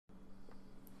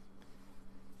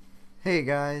Hey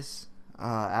guys,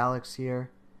 Alex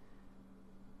here.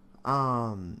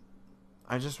 Um,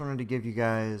 I just wanted to give you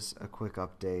guys a quick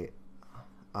update.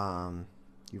 Um,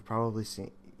 you've probably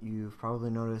seen, you've probably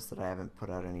noticed that I haven't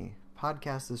put out any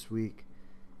podcasts this week,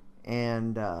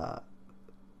 and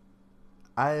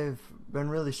I've been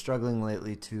really struggling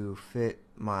lately to fit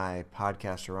my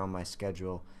podcast around my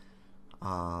schedule.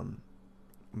 Um,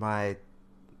 my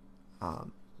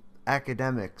um,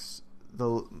 academics,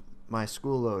 the my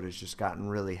school load has just gotten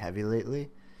really heavy lately,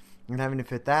 and having to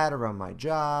fit that around my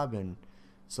job and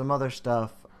some other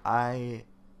stuff, I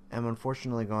am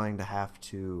unfortunately going to have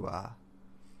to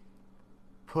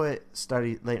put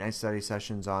study late night study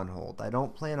sessions on hold. I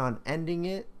don't plan on ending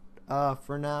it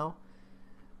for now,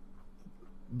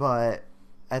 but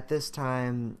at this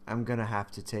time, I'm gonna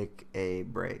have to take a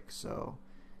break. So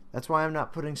that's why I'm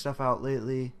not putting stuff out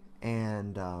lately,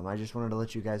 and I just wanted to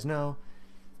let you guys know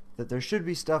that there should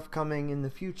be stuff coming in the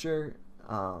future.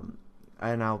 And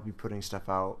I'll be putting stuff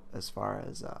out as far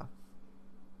as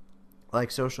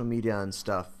like social media and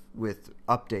stuff with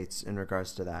updates in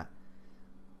regards to that.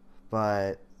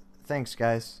 But thanks,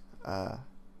 guys.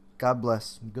 God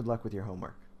bless. Good luck with your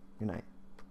homework. Good night.